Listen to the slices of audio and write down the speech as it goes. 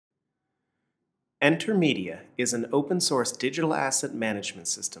EnterMedia is an open-source digital asset management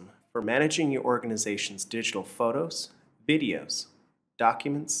system for managing your organization's digital photos, videos,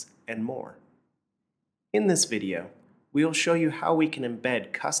 documents, and more. In this video, we will show you how we can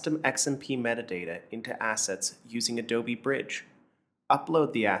embed custom XMP metadata into assets using Adobe Bridge,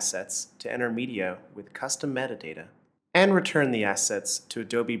 upload the assets to EnterMedia with custom metadata, and return the assets to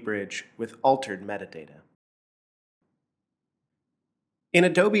Adobe Bridge with altered metadata. In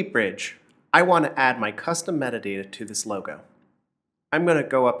Adobe Bridge, I want to add my custom metadata to this logo. I'm going to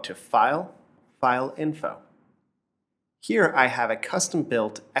go up to File, File Info. Here I have a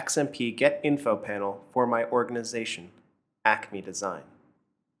custom-built XMP Get Info panel for my organization, Acme Design.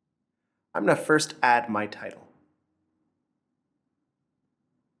 I'm going to first add my title.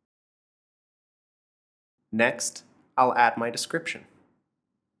 Next, I'll add my description.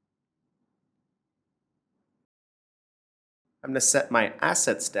 I'm going to set my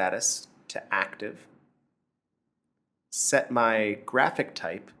asset status to active, set my graphic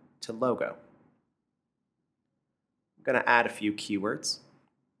type to logo. I'm going to add a few keywords.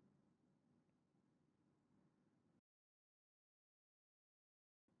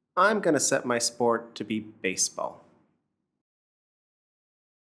 I'm going to set my sport to be baseball.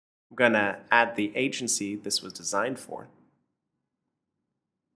 I'm going to add the agency this was designed for,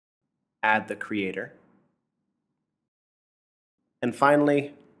 add the creator, and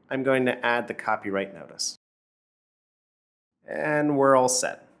finally, I'm going to add the copyright notice. And we're all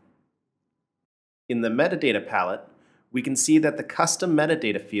set. In the metadata palette, we can see that the custom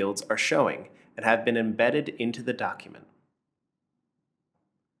metadata fields are showing and have been embedded into the document.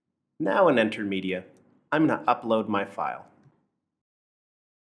 Now in EnterMedia, I'm going to upload my file.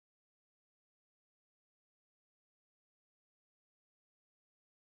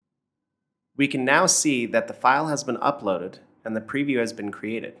 We can now see that the file has been uploaded and the preview has been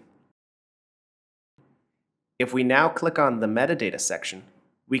created. If we now click on the metadata section,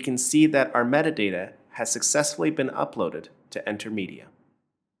 we can see that our metadata has successfully been uploaded to EnterMedia.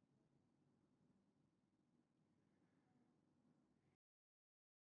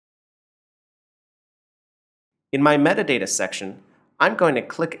 In my metadata section, I'm going to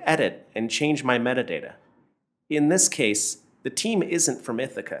click Edit and change my metadata. In this case, the team isn't from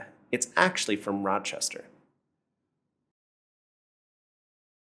Ithaca, it's actually from Rochester.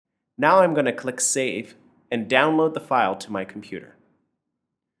 Now I'm going to click Save and download the file to my computer.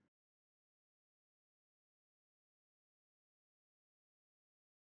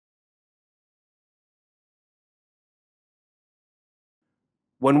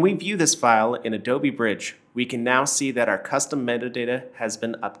 When we view this file in Adobe Bridge, we can now see that our custom metadata has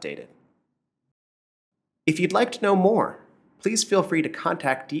been updated. If you'd like to know more, please feel free to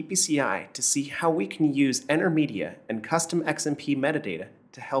contact DPCI to see how we can use EnterMedia and custom XMP metadata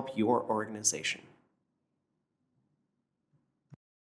to help your organization.